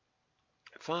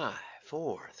5,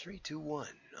 4, 3, 2, 1.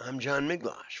 I'm John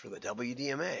Miglosh for the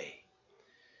WDMA.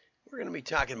 We're going to be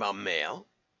talking about mail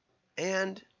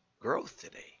and growth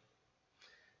today.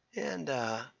 And,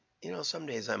 some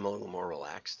days I'm a little more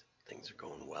relaxed. Things are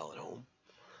going well at home.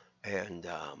 And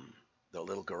the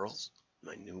little girls,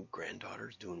 my new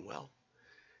granddaughter's doing well.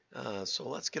 So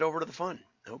let's get over to the fun.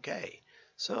 Okay.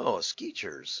 So,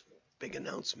 Skechers, big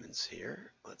announcements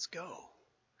here. Let's go.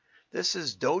 This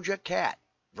is Doja Cat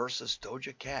versus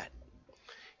Doja Cat.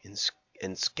 In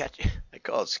I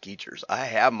call it Skechers. I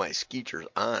have my Skechers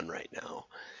on right now.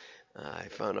 I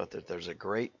found out that there's a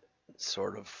great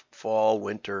sort of fall,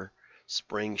 winter,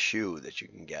 spring shoe that you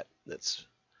can get that's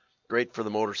great for the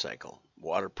motorcycle.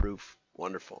 Waterproof,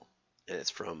 wonderful. And it's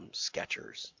from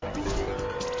Skechers.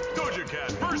 Doja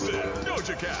Cat versus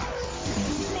Doja Cat.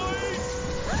 Fight!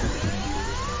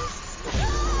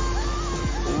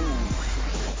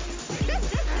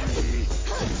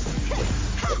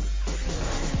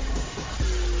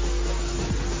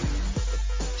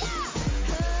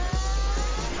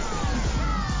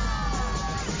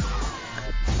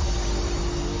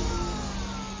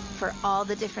 For all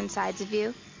the different sides of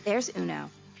you, there's Uno.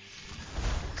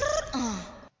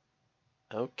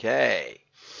 Okay.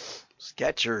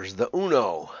 Skechers, the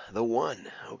Uno, the one.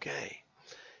 Okay.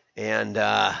 And,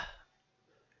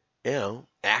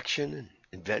 action and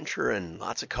adventure and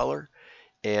lots of color.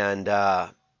 And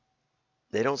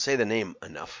they don't say the name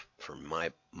enough for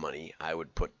my money. I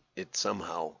would put it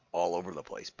somehow all over the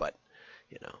place. But,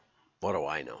 what do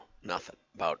I know? Nothing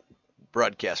about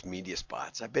broadcast media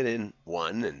spots. I've been in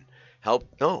one and I've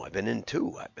been in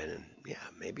two. I've been in,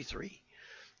 maybe three.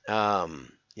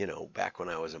 Back when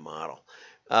I was a model.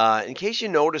 In case you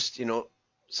noticed,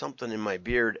 something in my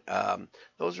beard,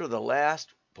 those are the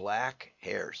last black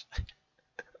hairs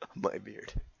of my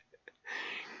beard.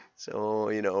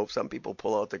 So, some people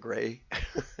pull out the gray.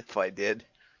 If I did,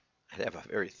 I'd have a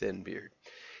very thin beard.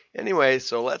 Anyway,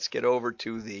 so let's get over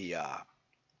to the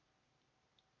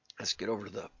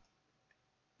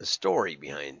story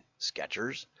behind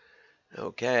Skechers.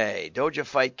 Okay, Doja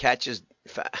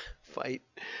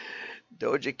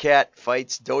Cat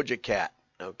fights Doja Cat.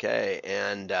 Okay,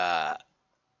 and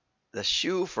the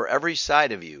shoe for every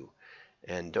side of you.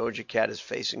 And Doja Cat is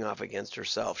facing off against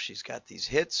herself. She's got these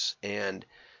hits, and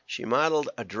she modeled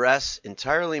a dress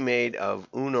entirely made of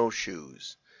Uno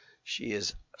shoes. She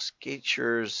is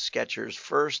Skechers'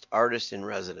 first artist in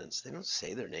residence. They don't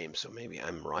say their name, so maybe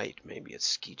I'm right. Maybe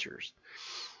it's Skechers.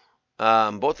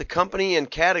 Both the company and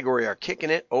category are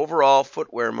kicking it. Overall,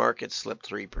 footwear market slipped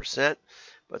 3%,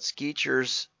 but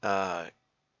Skechers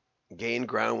gained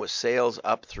ground with sales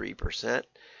up 3%.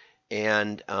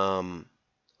 And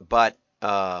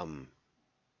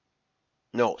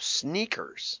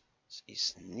sneakers. See,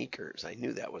 sneakers. I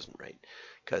knew that wasn't right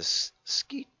because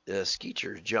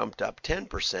Skechers jumped up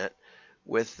 10%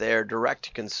 with their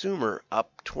direct-to-consumer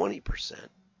up 20%.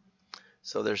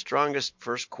 So their strongest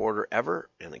first quarter ever.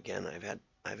 And again,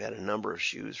 I've had a number of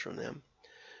shoes from them.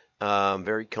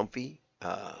 Very comfy.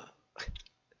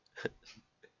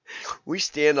 We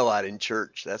stand a lot in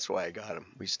church. That's why I got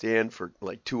them. We stand for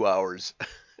like 2 hours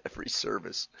every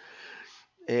service.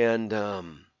 And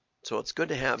so it's good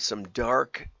to have some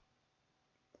dark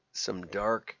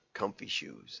comfy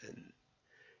shoes.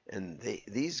 And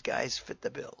these guys fit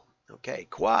the bill. Okay,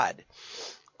 Quad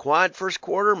first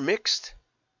quarter mixed.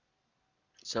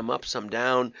 Some up, some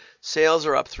down. Sales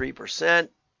are up 3%.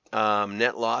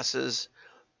 Net losses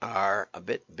are a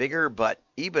bit bigger, but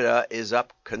EBITDA is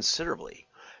up considerably.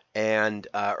 And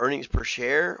earnings per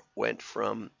share went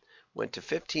to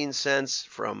 15 cents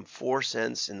from 4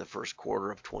 cents in the first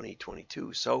quarter of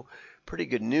 2022. So pretty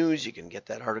good news. You can get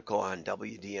that article on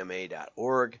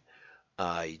WDMA.org.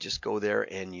 You just go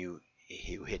there and you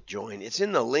hit join. It's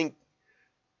in the link.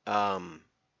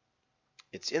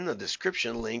 It's in the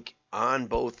description link on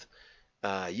both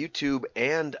YouTube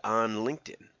and on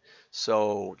LinkedIn.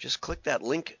 So just click that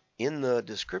link in the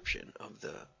description of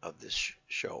this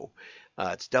show.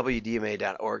 It's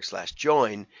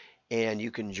WDMA.org/join, and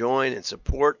you can join and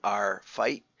support our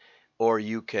fight, or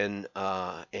you can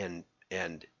and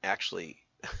actually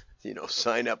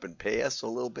sign up and pay us a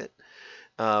little bit,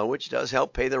 which does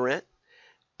help pay the rent.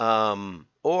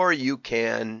 Or you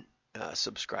can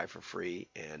subscribe for free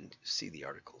and see the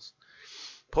articles.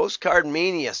 Postcard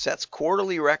Mania sets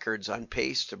quarterly records on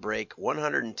pace to break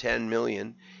 110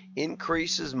 million,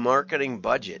 increases marketing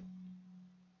budget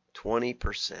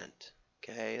 20%.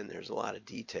 Okay, and there's a lot of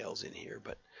details in here,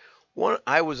 but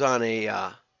I was on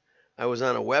a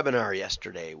webinar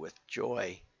yesterday with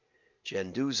Joy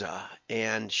Genduza,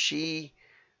 and she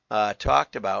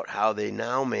talked about how they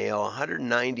now mail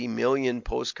 190 million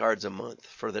postcards a month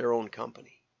for their own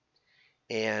company.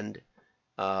 And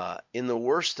in the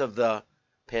worst of the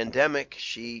pandemic,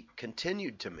 she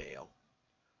continued to mail.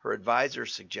 Her advisor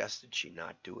suggested she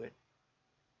not do it.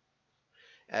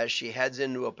 As she heads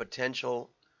into a potential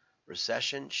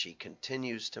recession, she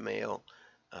continues to mail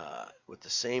with the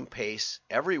same pace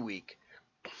every week,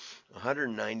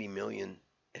 190 million,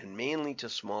 and mainly to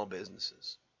small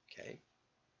businesses. Okay?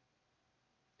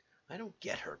 I don't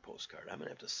get her postcard. I'm going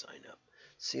to have to sign up.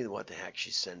 See what the heck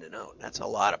she's sending out. That's a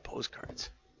lot of postcards.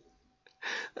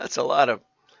 That's a lot of,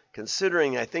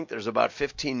 considering I think there's about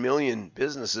 15 million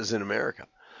businesses in America.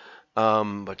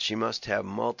 But she must have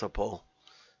multiple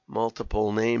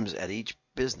names at each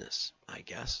business, I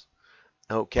guess.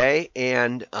 Okay,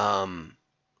 and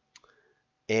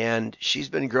she's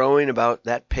been growing about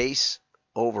that pace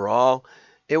overall.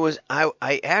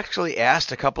 I actually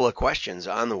asked a couple of questions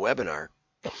on the webinar,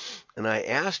 and I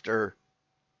asked her,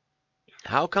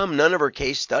 how come none of her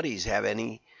case studies have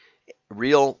any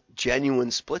real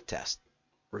genuine split test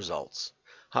results?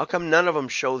 How come none of them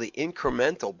show the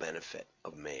incremental benefit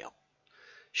of mail?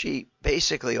 She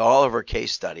basically, all of her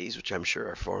case studies, which I'm sure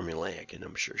are formulaic, and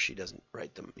I'm sure she doesn't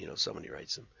write them, somebody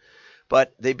writes them,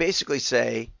 but they basically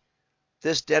say,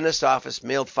 this dentist office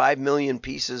mailed 5 million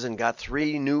pieces and got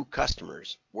 3 new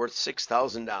customers worth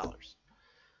 $6,000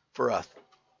 for a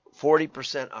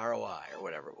 40% ROI or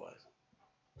whatever it was.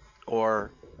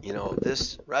 Or,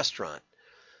 this restaurant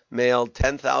mailed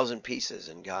 10,000 pieces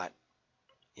and got,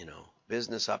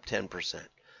 business up 10%.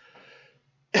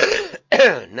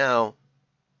 Now,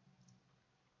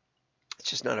 it's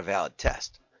just not a valid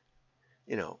test.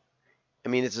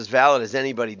 It's as valid as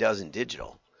anybody does in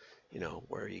digital,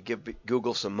 where you give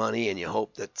Google some money and you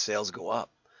hope that sales go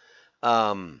up.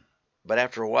 But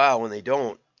after a while, when they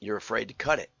don't, you're afraid to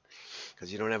cut it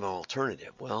because you don't have an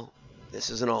alternative. Well, this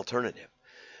is an alternative.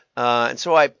 And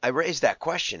so I raised that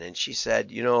question, and she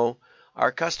said,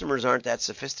 our customers aren't that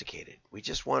sophisticated. We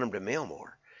just want them to mail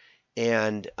more.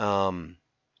 And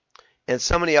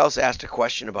somebody else asked a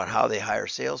question about how they hire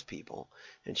salespeople,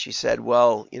 and she said,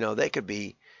 well, they could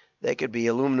be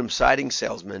aluminum siding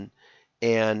salesmen,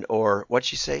 or what'd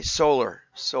she say, solar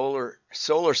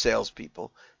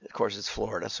salespeople. Of course, it's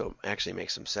Florida, so it actually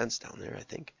makes some sense down there, I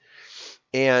think.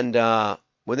 And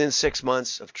within 6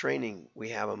 months of training, we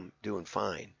have them doing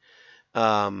fine.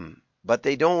 But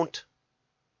they don't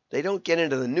get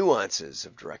into the nuances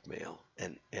of direct mail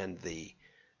and the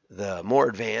more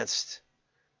advantages,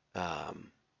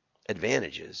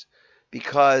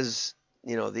 because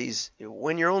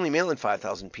when you're only mailing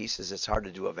 5,000 pieces, it's hard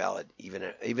to do a valid,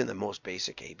 even the most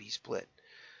basic A/B split,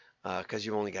 because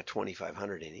you've only got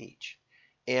 2,500 in each,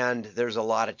 and there's a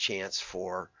lot of chance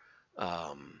for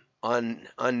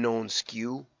unknown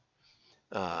skew.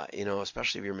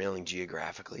 Especially if you're mailing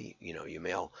geographically. You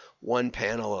mail one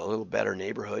panel a little better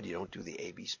neighborhood, you don't do the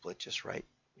A/B split just right,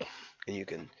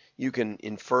 and you can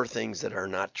infer things that are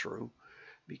not true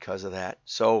because of that.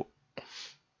 So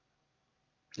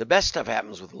the best stuff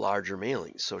happens with larger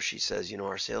mailings. So she says,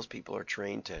 our salespeople are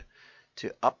trained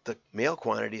to up the mail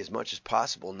quantity as much as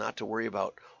possible, not to worry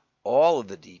about all of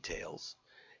the details,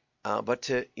 but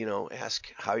to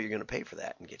ask how you're going to pay for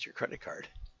that and get your credit card.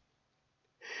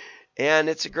 And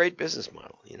it's a great business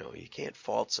model. You can't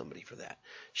fault somebody for that.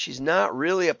 She's not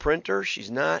really a printer. She's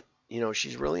not,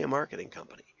 she's really a marketing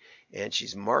company. And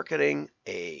she's marketing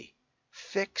a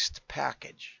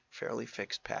fairly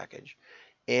fixed package.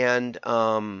 And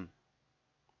while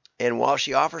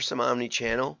she offers some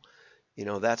omni-channel,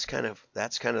 that's kind of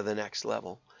the next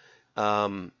level.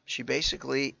 She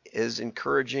basically is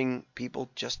encouraging people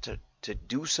just to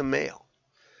do some mail,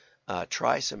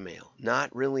 try some mail,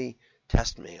 not really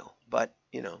test mail, but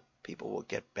people will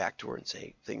get back to her and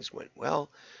say things went well,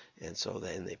 and so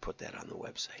then they put that on the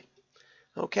website.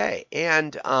 Okay,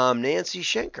 and Nancy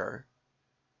Schenker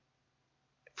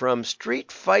from Street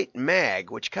Fight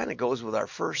Mag, which kind of goes with our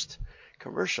first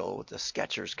commercial, with the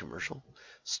Skechers commercial.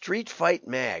 Street Fight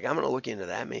Mag. I'm going to look into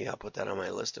that. Maybe I'll put that on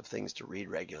my list of things to read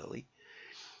regularly.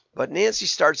 But Nancy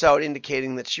starts out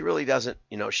indicating that she really doesn't,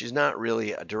 she's not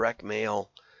really a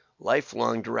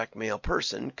lifelong direct mail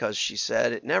person, because she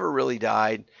said it never really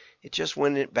died. It just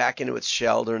went back into its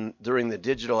shell during the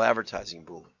digital advertising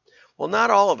boom. Well, not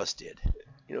all of us did.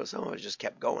 Some of us just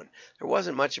kept going. There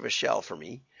wasn't much of a shell for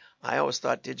me. I always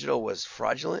thought digital was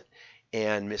fraudulent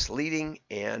and misleading,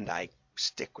 and I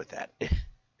stick with that.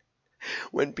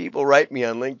 When people write me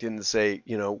on LinkedIn and say,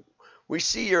 we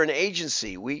see you're an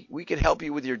agency, we could help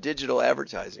you with your digital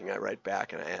advertising, I write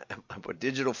back and I put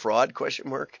digital fraud ?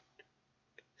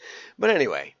 But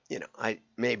anyway,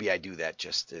 maybe I do that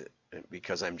just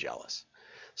because I'm jealous.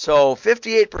 So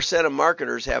 58% of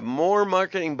marketers have more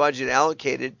marketing budget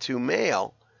allocated to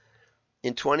mail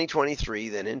in 2023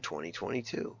 than in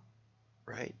 2022,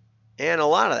 right? And a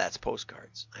lot of that's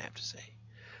postcards, I have to say.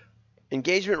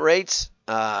 Engagement rates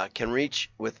can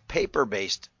reach, with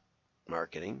paper-based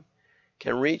marketing,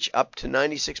 can reach up to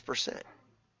 96%.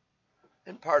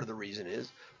 And part of the reason is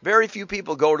very few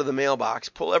people go to the mailbox,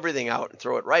 pull everything out, and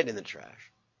throw it right in the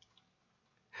trash.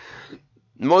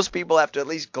 Most people have to at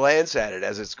least glance at it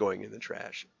as it's going in the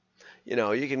trash. You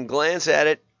can glance at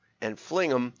it and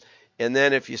fling them, and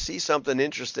then if you see something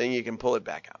interesting, you can pull it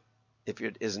back out. If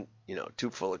it isn't, too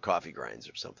full of coffee grinds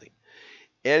or something.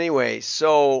 Anyway,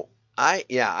 so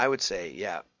I would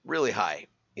say, really high.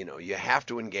 You have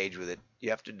to engage with it. You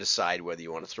have to decide whether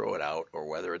you want to throw it out or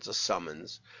whether it's a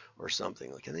summons or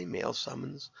something. Like, can they mail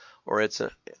summons? Or it's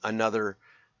another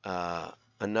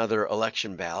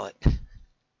election ballot.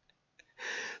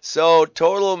 So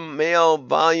total mail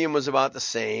volume was about the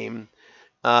same.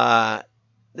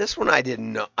 This one I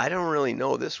didn't know. I don't really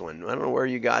know this one. I don't know where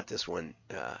you got this one,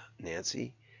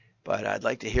 Nancy. But I'd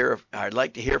like to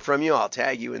hear from you. I'll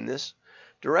tag you in this.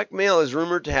 Direct mail is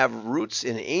rumored to have roots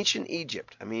in ancient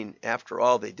Egypt. I mean, after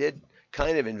all, they did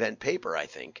kind of invent paper, I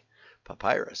think.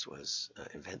 Papyrus was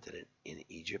invented in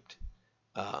Egypt.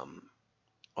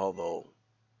 Although,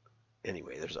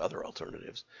 anyway, there's other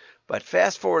alternatives. But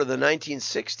fast forward to the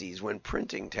 1960s when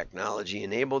printing technology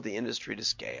enabled the industry to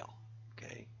scale.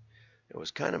 Okay, it was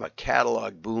kind of a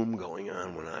catalog boom going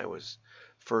on when I was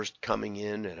first coming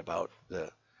in at about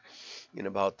the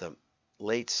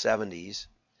late 70s.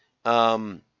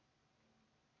 And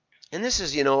this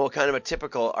is, kind of a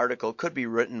typical article. Could be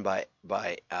written by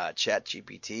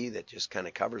ChatGPT that just kind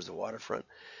of covers the waterfront.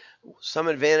 Some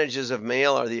advantages of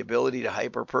mail are the ability to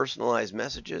hyper-personalize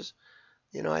messages.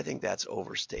 I think that's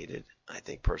overstated. I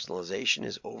think personalization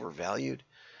is overvalued,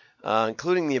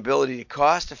 including the ability to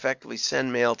cost-effectively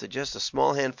send mail to just a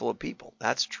small handful of people.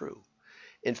 That's true.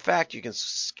 In fact,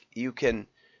 you can.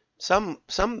 Some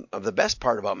of the best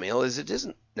part about mail is it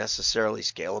isn't necessarily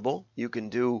scalable. You can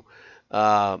do.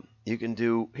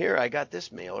 Here, I got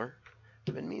this mailer.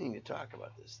 I've been meaning to talk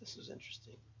about this. This is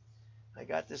interesting. I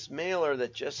got this mailer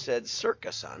that just said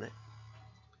circus on it,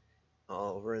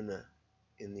 all over in the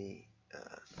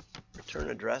return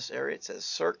address area. It says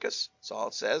circus. That's all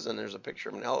it says, and there's a picture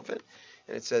of an elephant,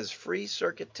 and it says free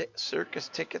circus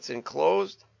tickets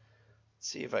enclosed. Let's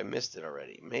see if I missed it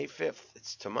already. May 5th.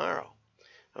 It's tomorrow.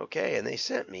 Okay, and they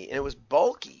sent me, and it was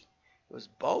bulky.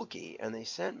 And they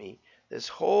sent me this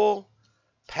whole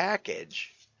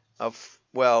package of,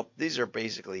 these are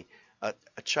basically a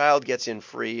child gets in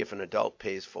free if an adult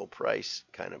pays full price,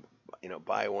 kind of,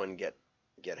 buy one, get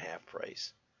half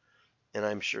price. And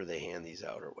I'm sure they hand these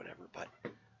out or whatever, but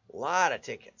a lot of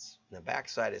tickets. And the back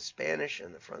side is Spanish,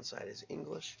 and the front side is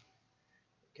English.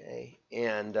 Okay,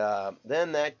 and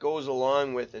then that goes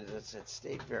along with it. It's at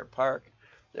State Fair Park.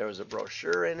 There was a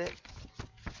brochure in it.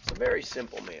 It's a very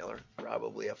simple mailer,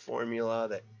 probably a formula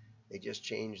that they just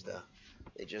changed.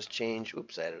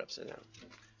 Oops, I had it upside down.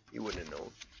 You wouldn't have known.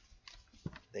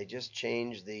 They just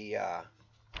changed the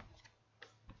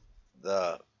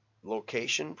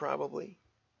location probably,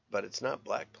 but it's not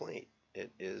black plate.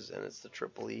 It is, and it's the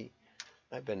Triple E.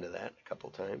 I've been to that a couple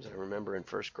times. I remember in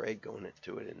first grade going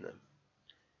to it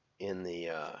in the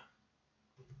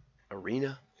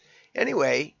arena.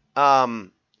 Anyway,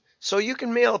 so you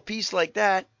can mail a piece like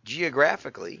that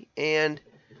geographically, and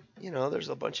there's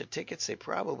a bunch of tickets. They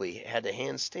probably had to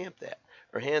hand stamp that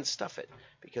or hand stuff it,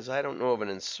 because I don't know of an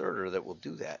inserter that will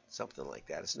do that, something like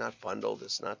that. It's not bundled,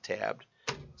 it's not tabbed.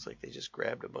 It's like they just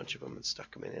grabbed a bunch of them and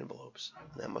stuck them in envelopes.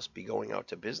 And that must be going out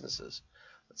to businesses.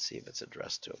 Let's see if it's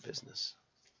addressed to a business.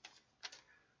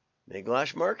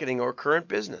 Miglash Marketing or current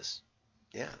business.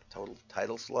 Yeah, total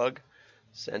title slug.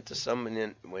 Sent to someone,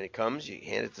 and when it comes, you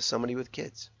hand it to somebody with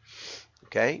kids.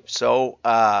 Okay, so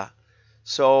a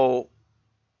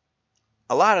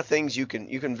lot of things you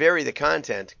can vary the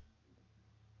content.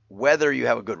 Whether you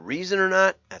have a good reason or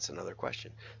not, that's another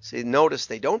question. See, notice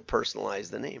they don't personalize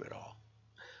the name at all.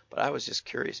 But I was just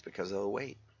curious because of the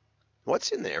weight.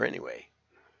 What's in there anyway?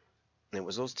 And it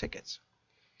was those tickets.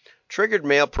 Triggered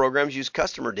mail programs use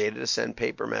customer data to send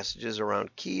paper messages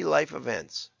around key life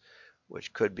events,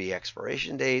 which could be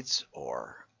expiration dates,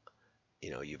 or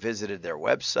you visited their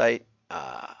website,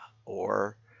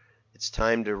 or it's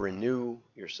time to renew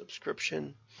your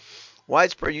subscription.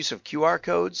 Widespread use of QR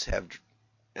codes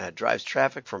drives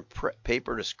traffic from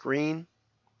paper to screen.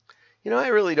 I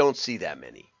really don't see that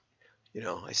many.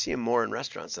 I see them more in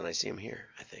restaurants than I see them here,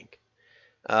 I think.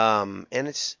 And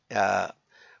it's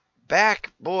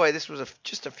back, boy, this was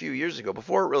just a few years ago,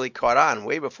 before it really caught on,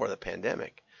 way before the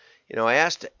pandemic. I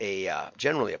asked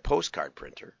generally a postcard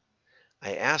printer.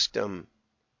 I asked him,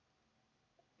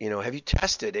 have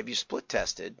you split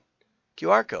tested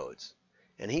QR codes?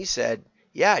 And he said,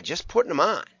 yeah, just putting them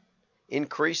on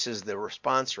increases the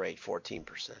response rate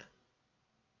 14%.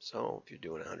 So if you're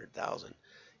doing 100,000,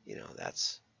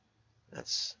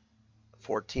 that's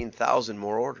 14,000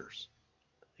 more orders.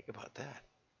 Think about that.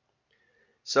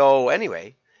 So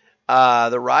anyway,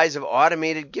 the rise of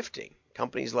automated gifting.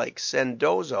 Companies like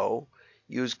Sendozo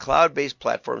use cloud-based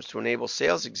platforms to enable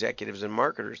sales executives and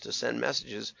marketers to send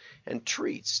messages and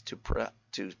treats to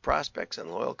prospects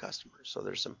and loyal customers. So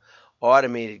there's some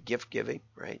automated gift giving,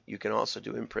 right? You can also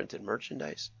do imprinted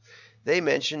merchandise. They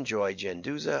mentioned Joy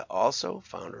Genduza, also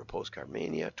founder of Postcard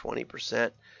Mania,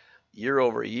 20% year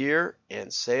over year,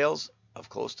 and sales of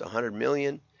close to 100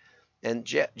 million. And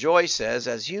Joy says,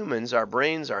 as humans, our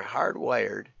brains are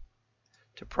hardwired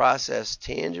to process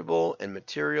tangible and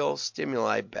material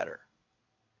stimuli better.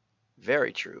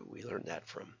 Very true. We learned that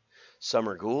from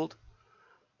Summer Gould.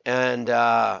 And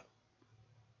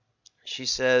she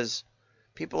says,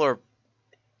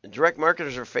 direct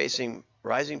marketers are facing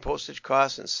rising postage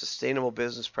costs and sustainable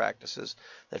business practices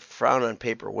that frown on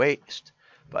paper waste.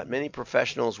 But many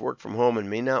professionals work from home and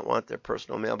may not want their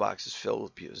personal mailboxes filled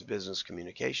with business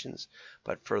communications.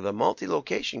 But for the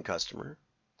multi-location customer,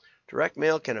 direct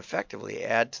mail can effectively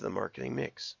add to the marketing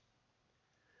mix.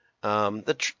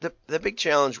 The big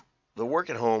challenge, the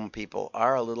work-at-home people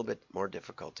are a little bit more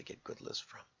difficult to get good lists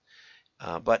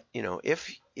from. But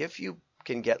if you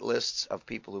can get lists of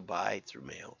people who buy through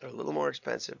mail, they're a little more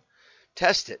expensive.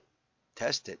 Test it,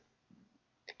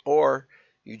 or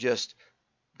you just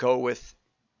go with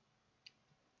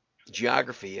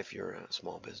geography if you're a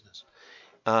small business.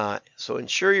 So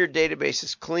ensure your database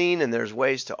is clean, and there's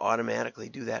ways to automatically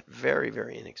do that very,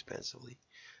 very inexpensively.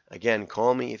 Again,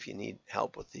 call me if you need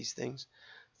help with these things.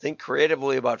 Think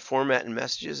creatively about formatting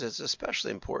messages. It's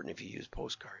especially important if you use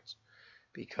postcards,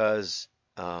 because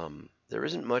there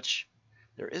isn't much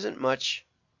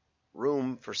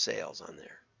room for sales on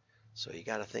there. So you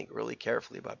got to think really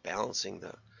carefully about balancing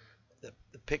the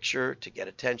picture to get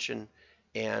attention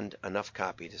and enough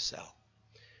copy to sell.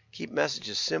 Keep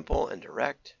messages simple and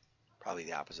direct, probably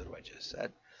the opposite of what I just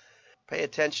said. Pay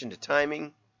attention to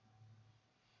timing.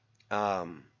 For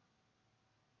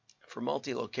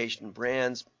multi-location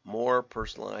brands, more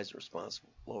personalized, responsive,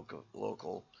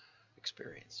 local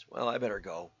experience. Well, I better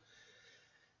go.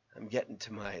 I'm getting to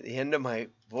the end of my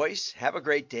voice. Have a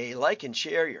great day. Like and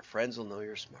share. Your friends will know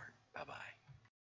you're smart. Bye-bye.